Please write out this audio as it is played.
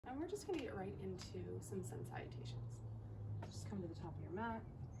we're just gonna get right into some sun salutations. Just come to the top of your mat,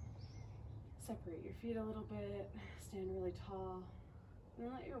 separate your feet a little bit, stand really tall, and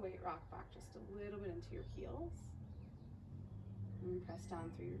then let your weight rock back just a little bit into your heels. And press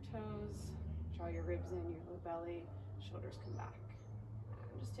down through your toes, draw your ribs in, your low belly, shoulders come back.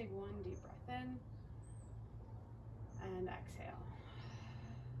 And just take one deep breath in, and exhale.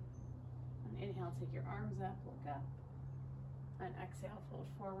 And inhale, take your arms up, look up. And exhale, fold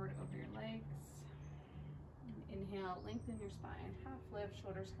forward over your legs. And inhale, lengthen your spine, half lift,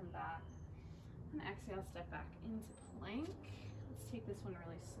 shoulders come back. And exhale, step back into plank. Let's take this one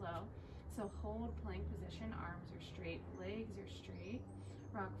really slow. So hold plank position, arms are straight, legs are straight.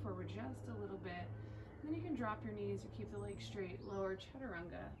 Rock forward just a little bit. And then you can drop your knees or keep the legs straight, lower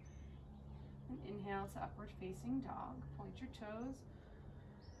chaturanga. And inhale to upward facing dog. Point your toes,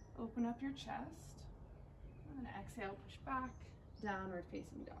 open up your chest. And then exhale, push back, downward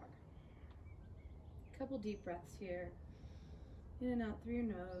facing dog. A couple deep breaths here. In and out through your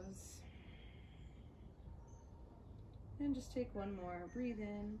nose. And just take one more. Breathe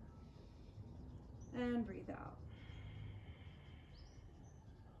in and breathe out.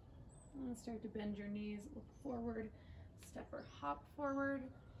 And start to bend your knees, look forward, step or hop forward.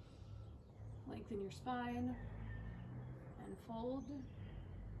 Lengthen your spine and fold.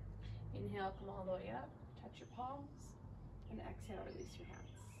 Inhale, come all the way up, touch your palms, and exhale, release your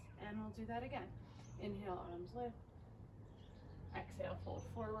hands. And we'll do that again. Inhale, arms lift. Exhale, fold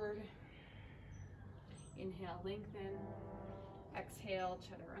forward. Inhale, lengthen. Exhale,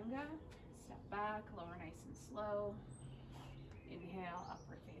 chaturanga. Step back, lower nice and slow. Inhale,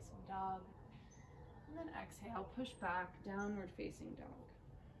 upward facing dog. And then exhale, push back, downward facing dog.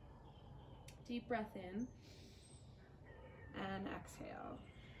 Deep breath in and exhale.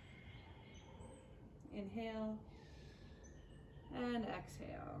 Inhale and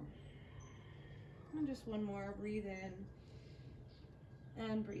exhale. And just one more, breathe in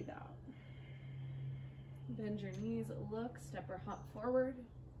and breathe out. Bend your knees, look, step or hop forward.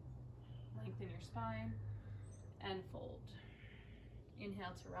 Lengthen your spine and fold.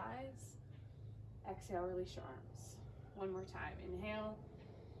 Inhale to rise. Exhale, release your arms. One more time, inhale.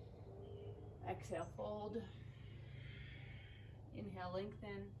 Exhale, fold. Inhale,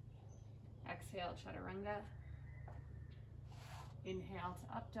 lengthen. Exhale, chaturanga. Inhale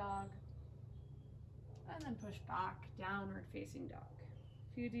to up dog. And then push back, downward facing dog.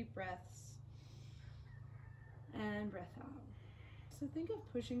 A few deep breaths. And breath out. So think of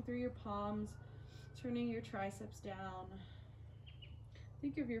pushing through your palms, turning your triceps down.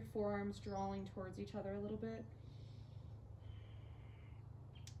 Think of your forearms drawing towards each other a little bit.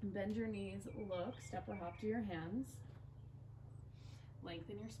 Bend your knees, look, step or hop to your hands.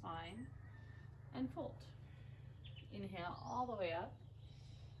 Lengthen your spine and fold. Inhale all the way up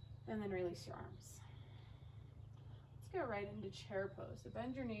and then release your arms. Let's go right into chair pose. So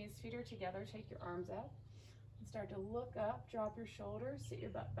bend your knees, feet are together, take your arms up and start to look up, drop your shoulders, sit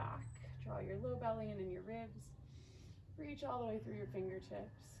your butt back, draw your low belly in and your ribs. Reach all the way through your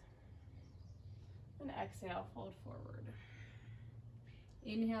fingertips. And exhale, fold forward.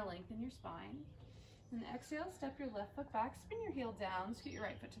 Inhale, lengthen your spine. And exhale, step your left foot back, spin your heel down, scoot your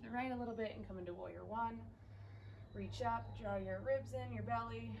right foot to the right a little bit and come into warrior one. Reach up, draw your ribs in, your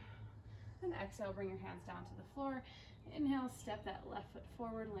belly. And exhale, bring your hands down to the floor. Inhale, step that left foot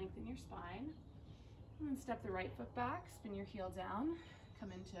forward, lengthen your spine. And then step the right foot back, spin your heel down,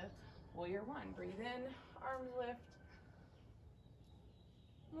 come into warrior one. Breathe in, arms lift.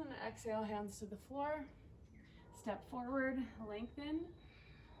 And then exhale, hands to the floor. Step forward, lengthen,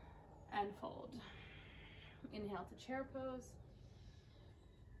 and fold. Inhale to chair pose.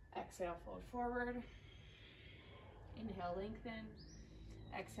 Exhale, fold forward. Inhale, lengthen.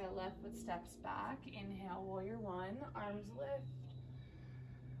 Exhale, left foot steps back. Inhale, warrior one, arms lift.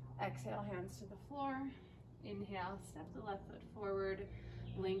 Exhale, hands to the floor. Inhale, step the left foot forward,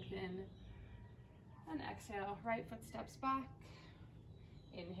 lengthen. And exhale, right foot steps back.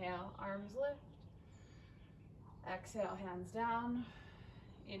 Inhale, arms lift. Exhale, hands down.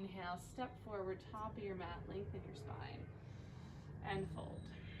 Inhale, step forward, top of your mat, lengthen your spine, and fold.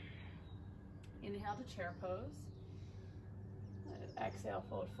 Inhale to chair pose. Exhale,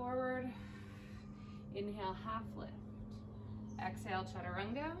 fold forward. Inhale, half lift. Exhale,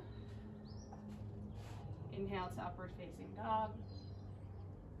 chaturanga. Inhale to upward facing dog.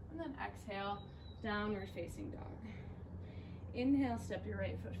 And then exhale, downward facing dog. Inhale, step your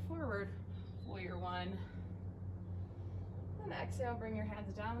right foot forward, warrior one. And exhale, bring your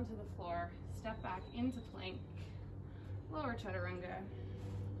hands down to the floor, step back into plank, lower chaturanga.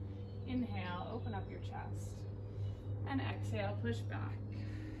 Inhale, open up your chest. And exhale, push back.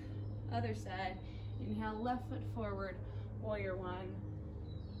 Other side. Inhale, left foot forward, warrior one.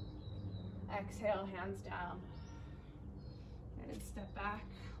 Exhale, hands down. And step back,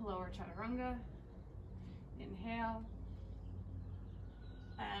 lower chaturanga. Inhale.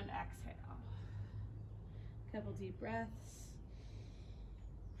 And exhale. Couple deep breaths.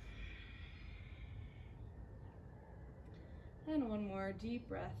 And one more deep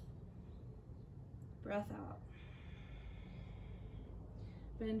breath. Breath out.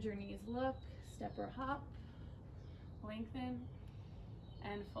 Bend your knees, look, step or hop, lengthen,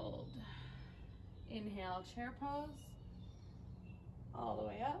 and fold. Inhale, chair pose, all the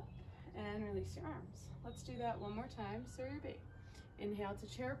way up, and release your arms. Let's do that one more time, Surya. Inhale to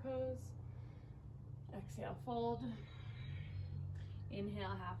chair pose, exhale, fold,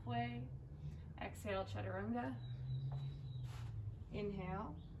 inhale, halfway, exhale, chaturanga,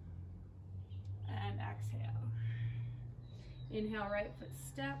 inhale, and exhale. Inhale, right foot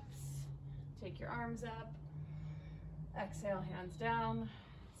steps, take your arms up, exhale, hands down,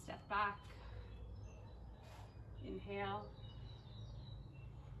 step back, inhale,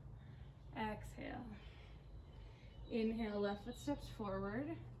 exhale. Inhale, left foot steps forward,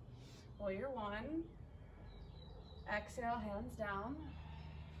 warrior one, exhale, hands down,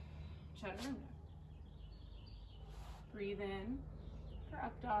 chaturanga. Breathe in for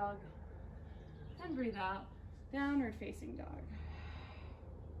up dog, and breathe out, downward facing dog.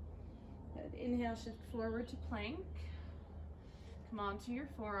 Good. Inhale, shift forward to plank. Come onto your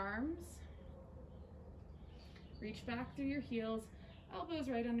forearms. Reach back through your heels, elbows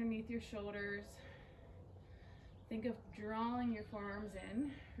right underneath your shoulders. Think of drawing your forearms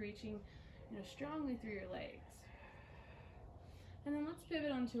in, reaching strongly through your legs. And then let's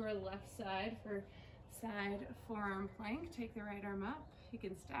pivot onto our left side for side forearm plank. Take the right arm up. You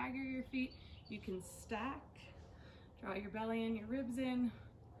can stagger your feet. You can stack. Draw your belly in, your ribs in.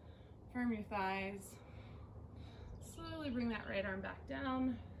 Firm your thighs. Slowly bring that right arm back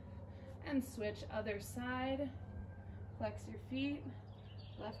down. And switch other side. Flex your feet.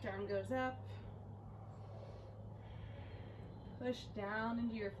 Left arm goes up. Push down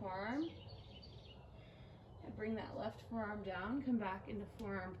into your forearm. And bring that left forearm down. Come back into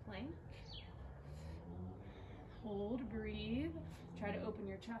forearm plank. Hold, breathe. Try to open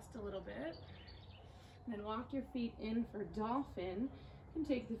your chest a little bit. And then walk your feet in for dolphin. And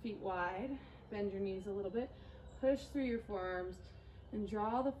take the feet wide. Bend your knees a little bit. Push through your forearms and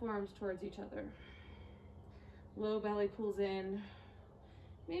draw the forearms towards each other. Low belly pulls in.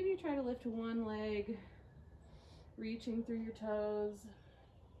 Maybe you try to lift one leg, reaching through your toes,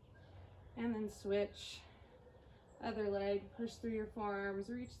 and then switch. Other leg, push through your forearms,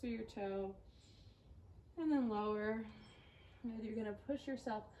 reach through your toe, and then lower. And you're gonna push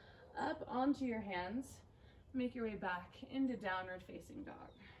yourself up onto your hands, make your way back into downward facing dog.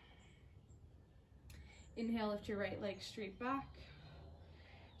 Inhale, lift your right leg straight back.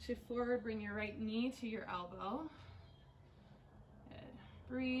 Shift forward, bring your right knee to your elbow. Good.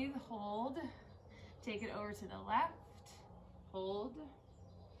 Breathe, hold. Take it over to the left, hold.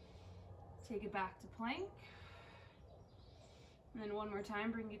 Take it back to plank. And then one more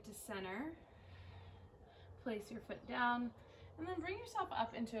time, bring it to center. Place your foot down, and then bring yourself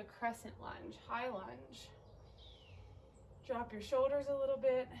up into a crescent lunge, high lunge. Drop your shoulders a little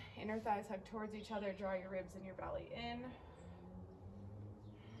bit, inner thighs hug towards each other, draw your ribs and your belly in.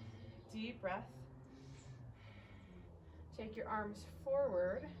 Deep breath. Take your arms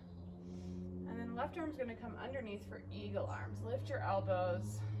forward, and then left arm's gonna come underneath for eagle arms. Lift your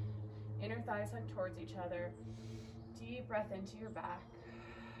elbows, inner thighs hug towards each other. Deep breath into your back.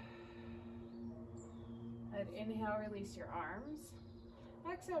 And inhale, release your arms.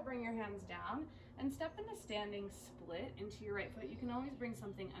 Exhale, bring your hands down and step into standing split into your right foot. You can always bring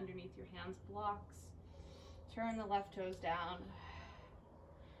something underneath your hands, blocks. Turn the left toes down.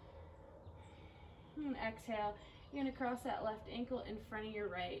 And exhale, you're gonna cross that left ankle in front of your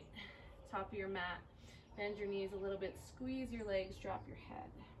right, top of your mat. Bend your knees a little bit, squeeze your legs, drop your head.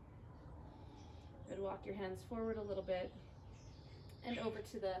 Good, walk your hands forward a little bit and over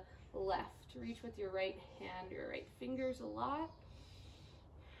to the left. Reach with your right hand, your right fingers a lot.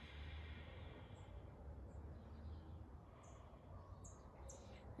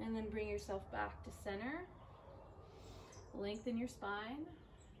 And then bring yourself back to center. Lengthen your spine.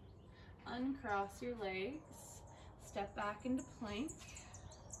 Uncross your legs. Step back into plank.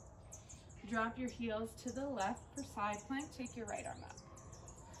 Drop your heels to the left for side plank. Take your right arm up.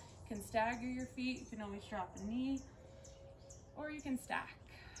 You can stagger your feet. You can always drop a knee, or you can stack.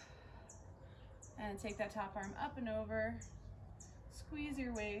 And take that top arm up and over. Squeeze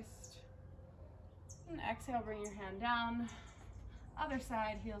your waist. And exhale, bring your hand down. Other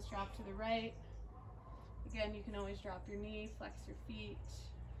side, heels drop to the right. Again, you can always drop your knee, flex your feet.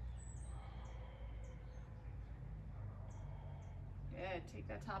 Good, take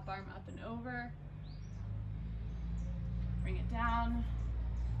that top arm up and over. Bring it down,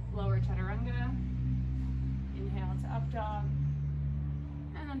 lower chaturanga. Inhale to up dog.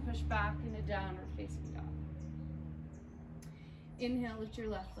 And then push back into downward facing dog. Inhale, lift your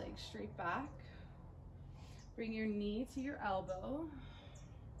left leg straight back. Bring your knee to your elbow.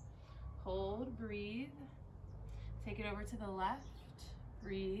 Hold, breathe. Take it over to the left,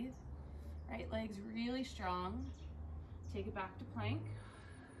 breathe. Right leg's really strong. Take it back to plank.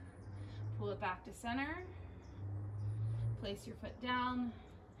 Pull it back to center. Place your foot down,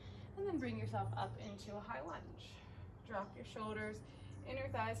 and then bring yourself up into a high lunge. Drop your shoulders, inner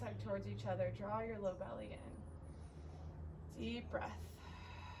thighs hug towards each other. Draw your low belly in. Deep breath.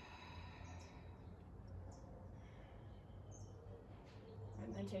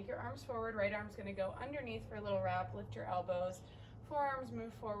 And then take your arms forward. Right arm's gonna go underneath for a little wrap. Lift your elbows. Forearms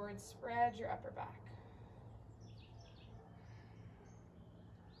move forward. Spread your upper back.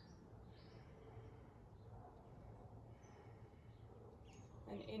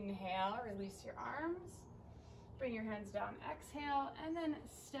 And inhale, release your arms. Bring your hands down, exhale, and then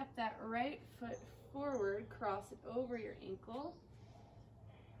step that right foot forward, cross it over your ankle.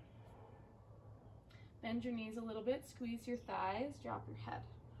 Bend your knees a little bit, squeeze your thighs, drop your head.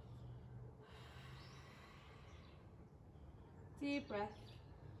 Deep breath.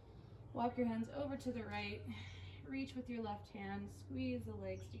 Walk your hands over to the right. Reach with your left hand, squeeze the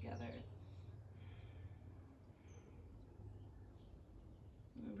legs together.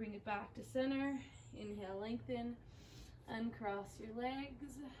 And bring it back to center. Inhale, lengthen. Uncross your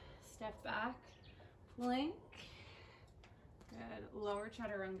legs. Step back. Plank. Good. Lower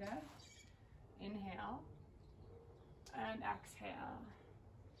chaturanga. Inhale. And exhale.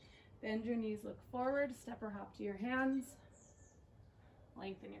 Bend your knees, look forward. Step or hop to your hands.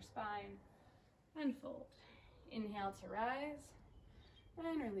 Lengthen your spine. And fold. Inhale to rise.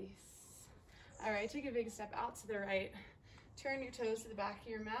 And release. All right, take a big step out to the right. Turn your toes to the back of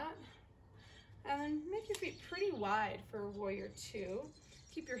your mat. And then make your feet pretty wide for warrior two.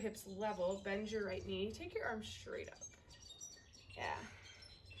 Keep your hips level, bend your right knee, take your arms straight up. Yeah.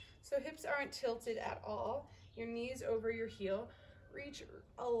 So hips aren't tilted at all. Your knees over your heel. Reach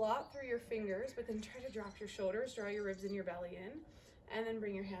a lot through your fingers, but then try to drop your shoulders, draw your ribs and your belly in, and then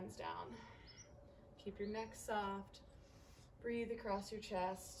bring your hands down. Keep your neck soft. Breathe across your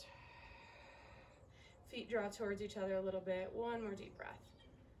chest. Feet draw towards each other a little bit. One more deep breath.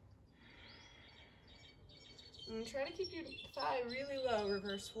 And try to keep your thigh really low,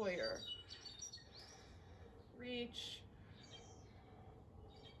 reverse warrior. Reach.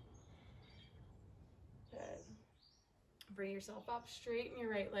 Good. Bring yourself up, straighten your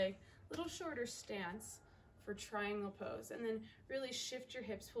right leg. Little shorter stance for triangle pose. And then really shift your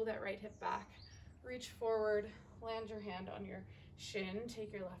hips, pull that right hip back. Reach forward, land your hand on your shin,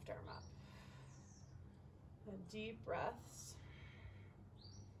 take your left arm up. And deep breaths.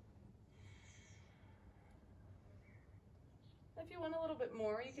 If you want a little bit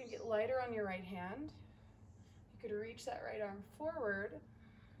more, you can get lighter on your right hand. You could reach that right arm forward,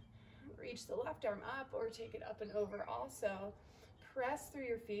 reach the left arm up, or take it up and over also. Press through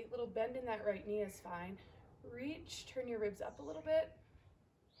your feet, little bend in that right knee is fine. Reach, turn your ribs up a little bit.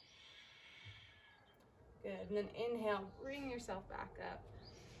 Good, and then inhale, bring yourself back up.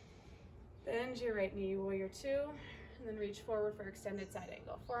 Bend your right knee, warrior two, and then reach forward for extended side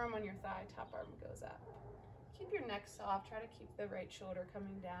angle. Forearm on your thigh, top arm goes up. Keep your neck soft, try to keep the right shoulder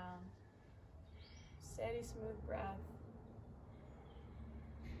coming down. Steady, smooth breath.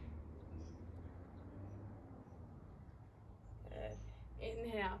 Good.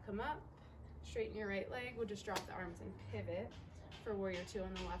 Inhale, come up, straighten your right leg. We'll just drop the arms and pivot for warrior two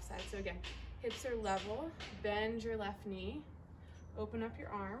on the left side. So again, hips are level, bend your left knee, open up your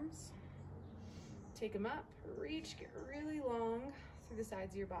arms, take them up, reach, get really long through the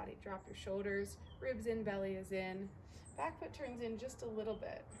sides of your body. Drop your shoulders, ribs in, belly is in. Back foot turns in just a little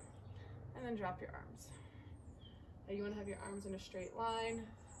bit. And then drop your arms. Now you want to have your arms in a straight line,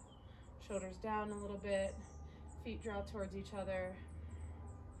 shoulders down a little bit, feet draw towards each other.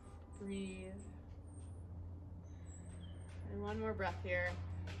 Breathe. And one more breath here.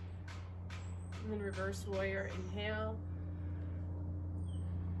 And then reverse warrior, inhale.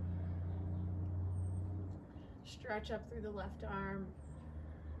 Stretch up through the left arm.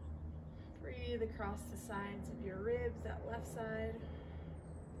 Breathe across the sides of your ribs, that left side.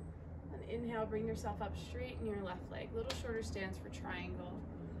 And inhale, bring yourself up, straighten your left leg. Little shorter stance for triangle.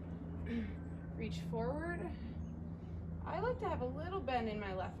 Reach forward. I like to have a little bend in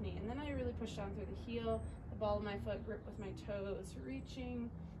my left knee, and then I really push down through the heel, the ball of my foot, grip with my toes, reaching,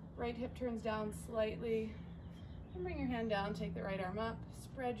 right hip turns down slightly, and bring your hand down, take the right arm up,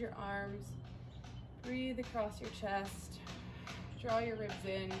 spread your arms, breathe across your chest, draw your ribs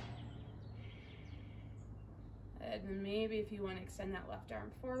in, and then maybe if you want to extend that left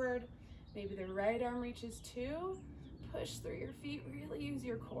arm forward, maybe the right arm reaches too, push through your feet, really use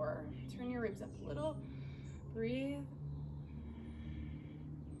your core, turn your ribs up a little, breathe.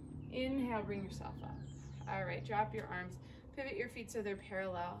 Inhale, bring yourself up. All right, drop your arms, pivot your feet so they're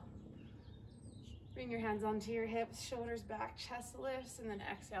parallel. Bring your hands onto your hips, shoulders back, chest lifts, and then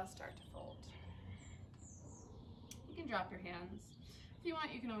exhale, start to fold. You can drop your hands. If you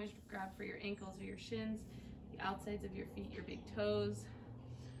want, you can always grab for your ankles or your shins, the outsides of your feet, your big toes.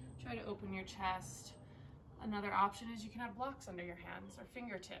 Try to open your chest. Another option is you can have blocks under your hands or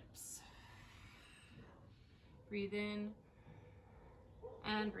fingertips. Breathe in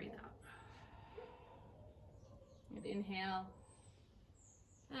and breathe out. And inhale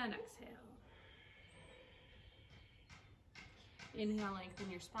and exhale. Inhale, lengthen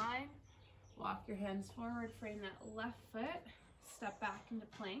your spine. Walk your hands forward, frame that left foot. Step back into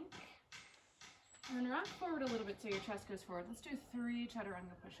plank. And then rock forward a little bit so your chest goes forward. Let's do 3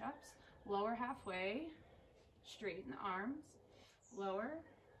 chaturanga push-ups. Lower halfway, straighten the arms. Lower,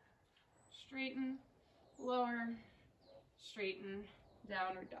 straighten, lower, straighten,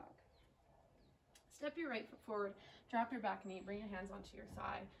 downward dog. Step your right foot forward, drop your back knee, bring your hands onto your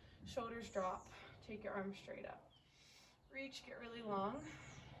thigh, shoulders drop, take your arms straight up. Reach, get really long,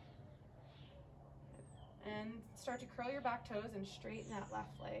 and start to curl your back toes and straighten that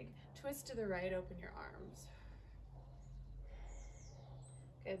left leg. Twist to the right, open your arms.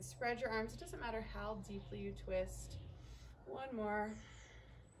 Good, spread your arms. It doesn't matter how deeply you twist. One more.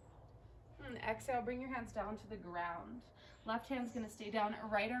 And exhale, bring your hands down to the ground. Left hand's gonna stay down,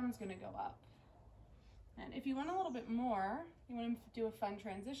 right arm's gonna go up. And if you want a little bit more, you want to do a fun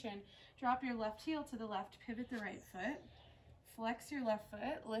transition, drop your left heel to the left, pivot the right foot, flex your left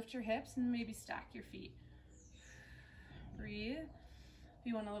foot, lift your hips, and maybe stack your feet. Breathe. If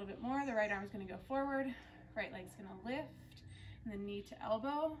you want a little bit more, the right arm's gonna go forward, right leg's gonna lift, and then knee to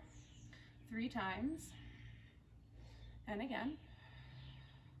elbow, 3 times. And again.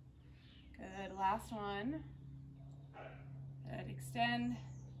 Good, last one. Good, extend,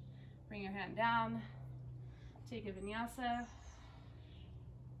 bring your hand down, take a vinyasa,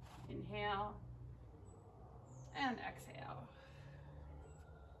 inhale, and exhale.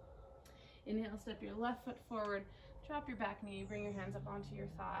 Inhale, step your left foot forward, drop your back knee, bring your hands up onto your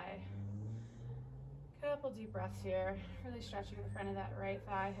thigh. Couple deep breaths here, really stretching the front of that right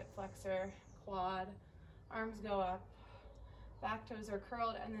thigh, hip flexor, quad, arms go up, back toes are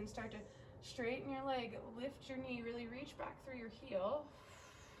curled, and then start to straighten your leg, lift your knee, really reach back through your heel.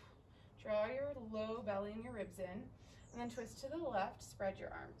 Draw your low belly and your ribs in, and then twist to the left, spread your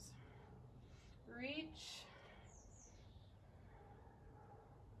arms. Reach.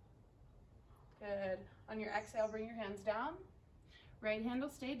 Good. On your exhale, bring your hands down. Right hand will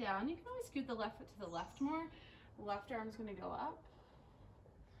stay down. You can always scoot the left foot to the left more. Left arm's gonna go up.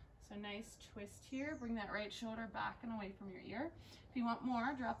 So nice twist here. Bring that right shoulder back and away from your ear. If you want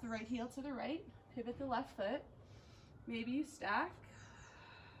more, drop the right heel to the right, pivot the left foot. Maybe you stack.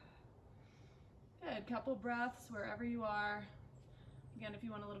 Good, couple breaths wherever you are. Again, if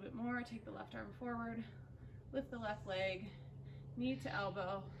you want a little bit more, take the left arm forward, lift the left leg, knee to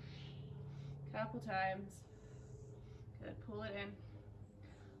elbow, couple times. Good, pull it in.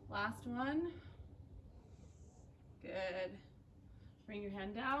 Last one. Good. Bring your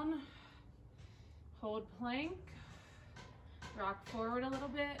hand down, hold plank, rock forward a little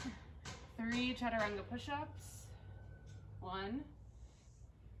bit. 3 chaturanga push-ups. 1,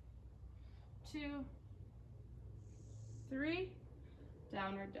 2, 3,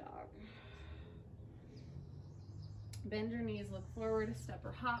 downward dog. Bend your knees, look forward, step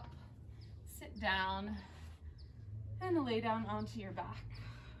or hop, sit down, and lay down onto your back.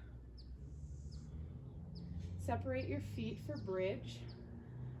 Separate your feet for bridge.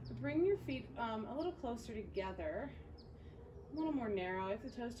 Bring your feet a little closer together, a little more narrow. If the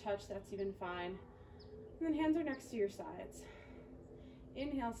toes touch, that's even fine. And then hands are next to your sides.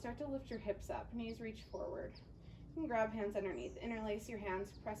 Inhale, start to lift your hips up, knees reach forward. You can grab hands underneath, interlace your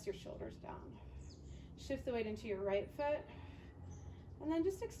hands, press your shoulders down. Shift the weight into your right foot, and then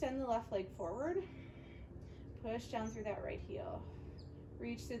just extend the left leg forward. Push down through that right heel.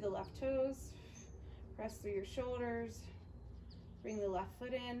 Reach through the left toes, press through your shoulders, bring the left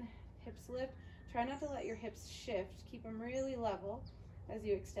foot in, hips lift. Try not to let your hips shift, keep them really level as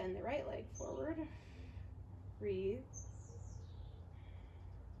you extend the right leg forward. Breathe.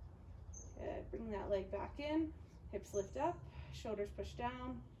 Good, bring that leg back in, hips lift up, shoulders push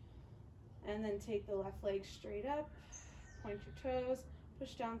down, and then take the left leg straight up, point your toes,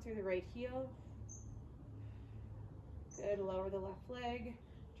 push down through the right heel. Good, lower the left leg,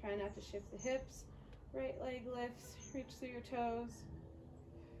 try not to shift the hips. Right leg lifts, reach through your toes.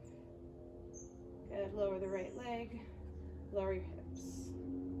 Good, lower the right leg, lower your hips.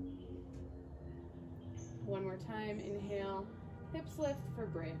 One more time, inhale, hips lift for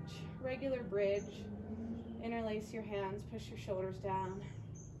bridge. Regular bridge, interlace your hands, push your shoulders down.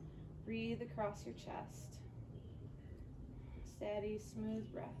 Breathe across your chest. Steady, smooth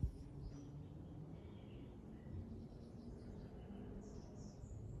breath.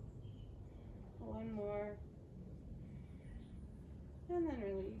 One more. And then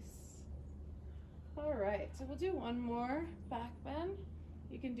release. All right, so we'll do one more back bend.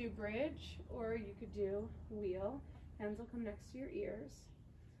 You can do bridge or you could do wheel. Hands will come next to your ears.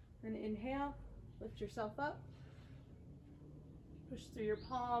 Then inhale, lift yourself up. Push through your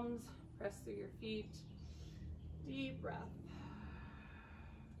palms, press through your feet. Deep breath.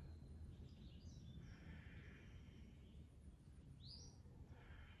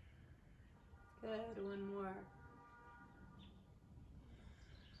 Good, one more.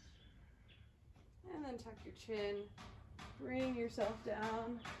 And then tuck your chin, bring yourself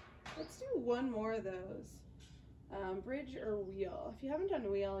down. Let's do one more of those. Bridge or wheel. If you haven't done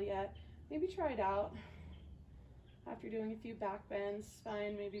wheel yet, maybe try it out. After doing a few back bends,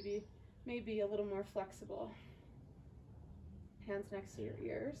 spine may be a little more flexible. Hands next to your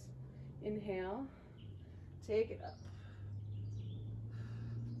ears. Inhale, take it up.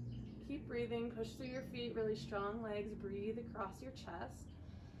 Keep breathing, push through your feet, really strong legs, breathe across your chest.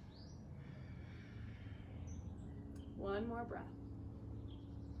 One more breath.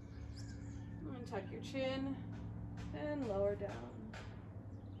 And tuck your chin and lower down.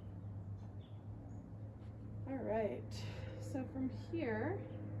 All right, so from here,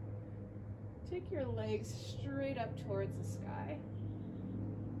 take your legs straight up towards the sky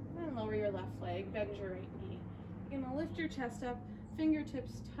and lower your left leg, bend your right knee. You're gonna lift your chest up,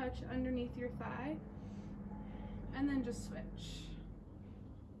 fingertips touch underneath your thigh, and then just switch.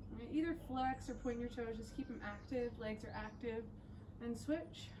 Either flex or point your toes, just keep them active, legs are active, and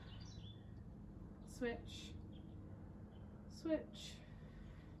switch, switch, switch.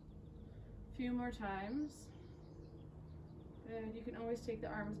 A few more times. Good, you can always take the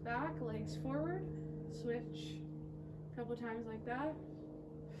arms back, legs forward, switch. A couple times like that.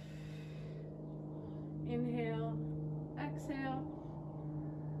 Inhale, exhale,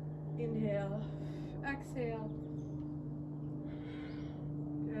 inhale, exhale.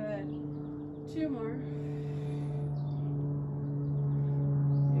 Good. Two more.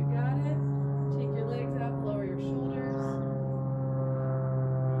 You got it. Take your legs up, lower your shoulders.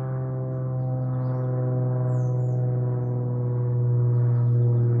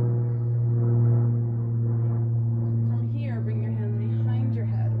 From here, bring your hands behind your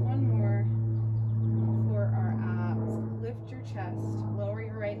head. One more for our abs. Lift your chest, lower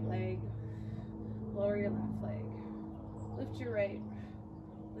your right leg, lower your left leg. Lift your right,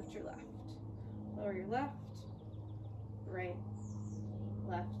 lift your left. Lower your left, right,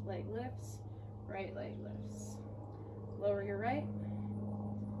 left leg lifts, right leg lifts. Lower your right,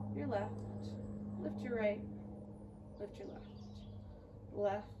 your left, lift your right, lift your left.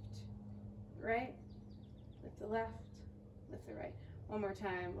 Left, right, lift the left, lift the right. One more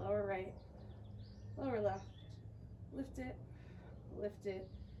time, lower right, lower left, lift it,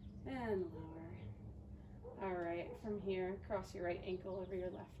 and lower. All right, from here, cross your right ankle over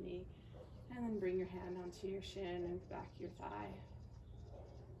your left knee. And then bring your hand onto your shin and back your thigh.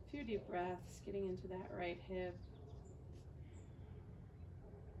 A few deep breaths, getting into that right hip.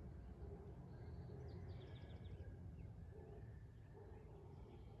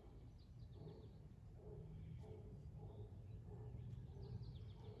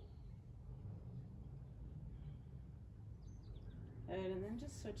 Good, and then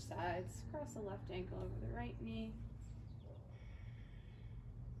just switch sides. Cross the left ankle over the right knee.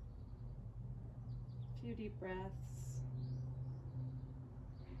 Few deep breaths.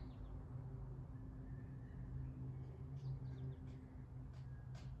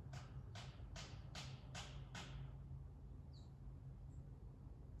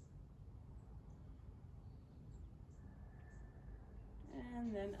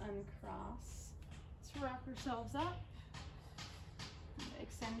 And then uncross. Let's rock ourselves up.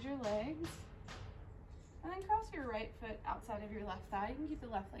 Extend your legs. And then cross your right foot outside of your left thigh. You can keep the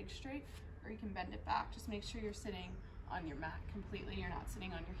left leg straight, or you can bend it back. Just make sure you're sitting on your mat completely. You're not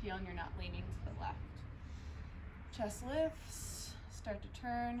sitting on your heel and you're not leaning to the left. Chest lifts, Start to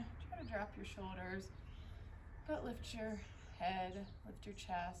turn, try to drop your shoulders, but lift your head, lift your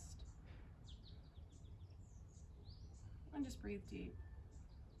chest, and just breathe deep.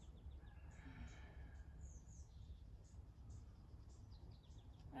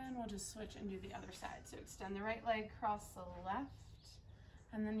 And we'll just switch and do the other side. So extend the right leg, cross the left,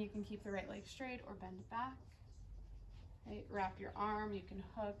 and then you can keep the right leg straight or bend it back. Right? Wrap your arm, you can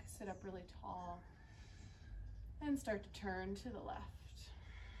hook, sit up really tall, and start to turn to the left.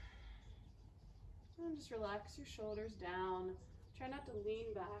 And just relax your shoulders down. Try not to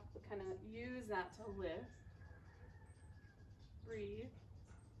lean back, but kind of use that to lift. Breathe.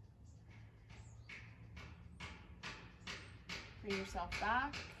 Bring yourself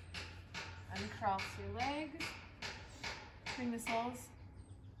back. Uncross your legs. Bring the soles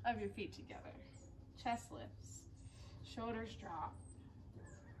of your feet together. Chest lifts. Shoulders drop.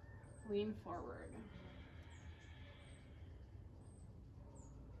 Lean forward.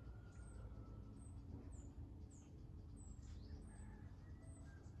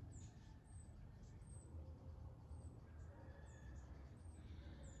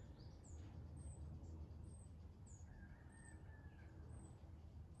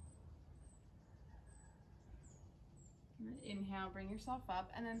 Inhale, bring yourself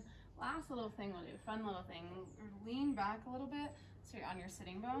up, and then last little thing we'll do, fun little thing, lean back a little bit so you're on your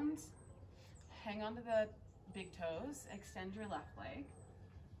sitting bones. Hang onto the big toes, extend your left leg,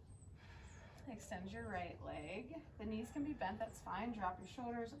 extend your right leg. The knees can be bent, that's fine. Drop your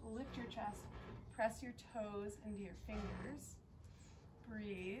shoulders, lift your chest, press your toes into your fingers.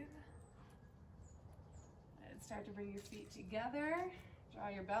 Breathe. And start to bring your feet together. Draw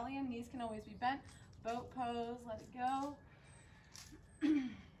your belly in, knees can always be bent. Boat pose, let it go.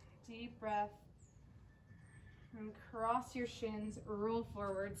 Deep breath. And cross your shins, roll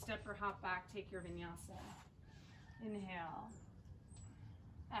forward, step or hop back, take your vinyasa. Inhale.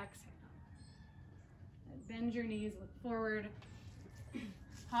 Exhale. And bend your knees, look forward.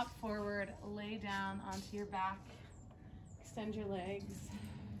 Hop forward, lay down onto your back. Extend your legs.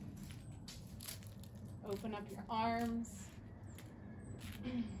 Open up your arms.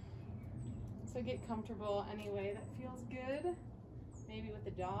 So get comfortable any way that feels good. Maybe with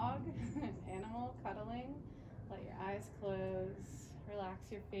the dog, an animal, cuddling. Let your eyes close. Relax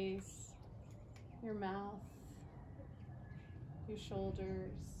your face, your mouth, your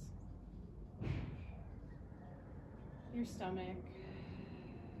shoulders, your stomach.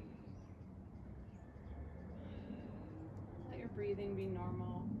 Let your breathing be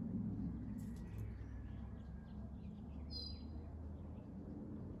normal.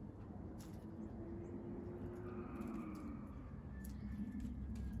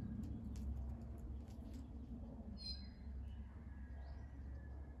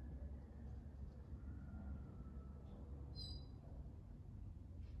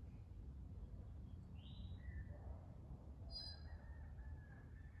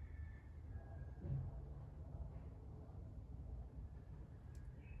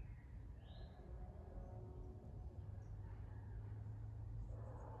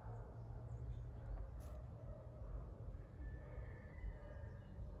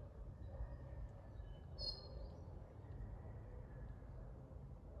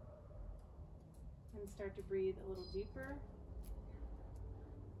 And start to breathe a little deeper.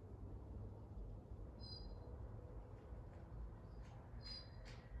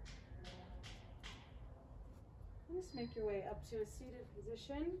 And just make your way up to a seated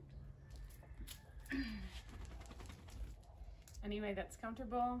position. Any way that's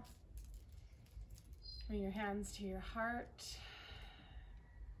comfortable. Bring your hands to your heart.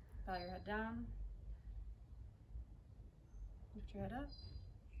 Bow your head down. Lift your head up.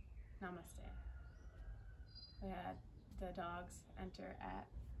 Namaste. The dogs enter at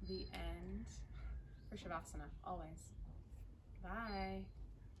the end for Shavasana, always.